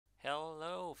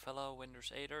fellow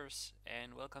Windows 8ers,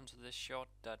 and welcome to this short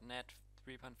 .NET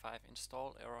 3.5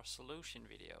 install error solution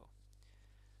video.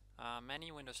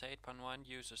 Many Windows 8.1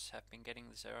 users have been getting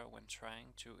this error when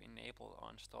trying to enable or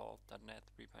install .NET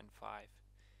 3.5.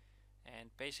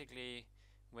 And basically,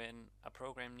 when a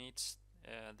program needs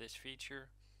this feature,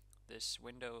 this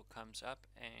window comes up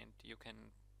and you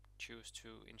can choose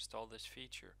to install this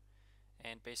feature,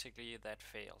 and basically that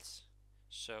fails.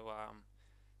 So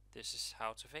this is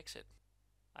how to fix it.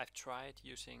 I've tried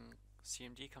using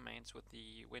cmd commands with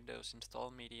the Windows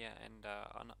install media and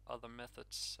on other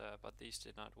methods, but these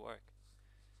did not work.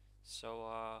 So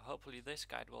hopefully this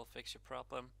guide will fix your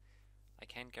problem. I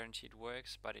can't guarantee it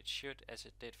works, but it should, as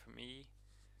it did for me.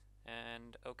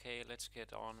 And okay, let's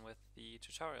get on with the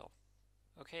tutorial.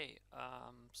 Okay,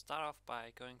 start off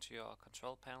by going to your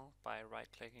control panel by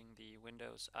right-clicking the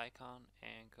Windows icon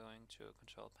and going to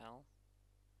Control Panel.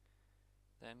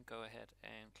 Then go ahead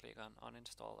and click on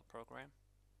Uninstall a program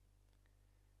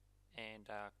and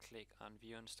click on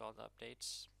View Installed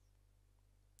Updates.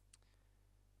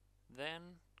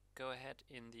 Then go ahead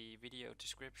in the video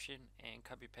description and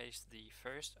copy paste the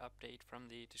first update from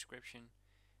the description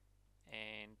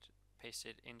and paste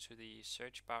it into the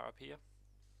search bar up here.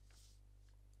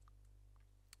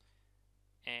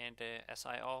 And as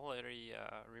I already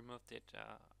removed it,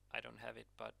 I don't have it,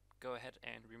 but go ahead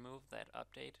and remove that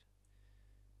update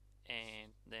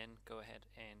and then go ahead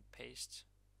and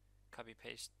copy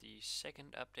paste the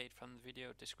second update from the video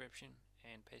description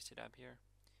and paste it up here,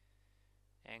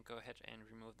 and go ahead and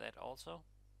remove that also.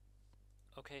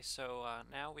 Okay, so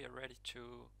now we are ready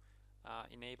to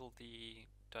enable the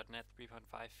 .NET 3.5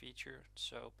 feature.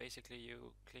 So basically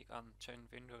you click on Turn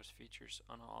Windows Features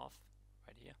on or off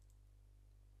right here.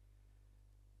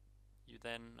 You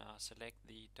then select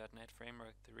the .NET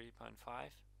Framework 3.5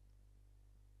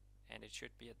 and it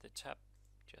should be at the top.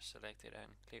 Just select it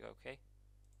and click OK.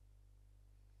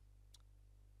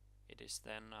 It is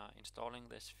then installing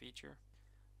this feature,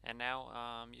 and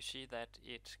now you see that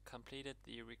it completed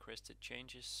the requested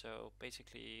changes. So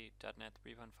basically .NET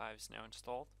 3.5 is now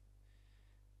installed,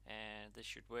 and this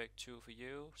should work too for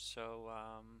you. So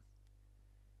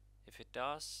if it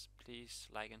does, please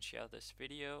like and share this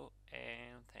video,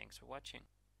 and thanks for watching.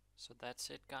 So that's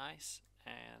it, guys,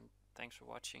 and thanks for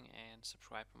watching, and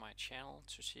subscribe to my channel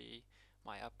to see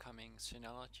my upcoming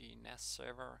Synology NAS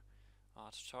server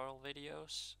tutorial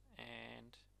videos,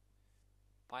 and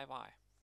bye bye.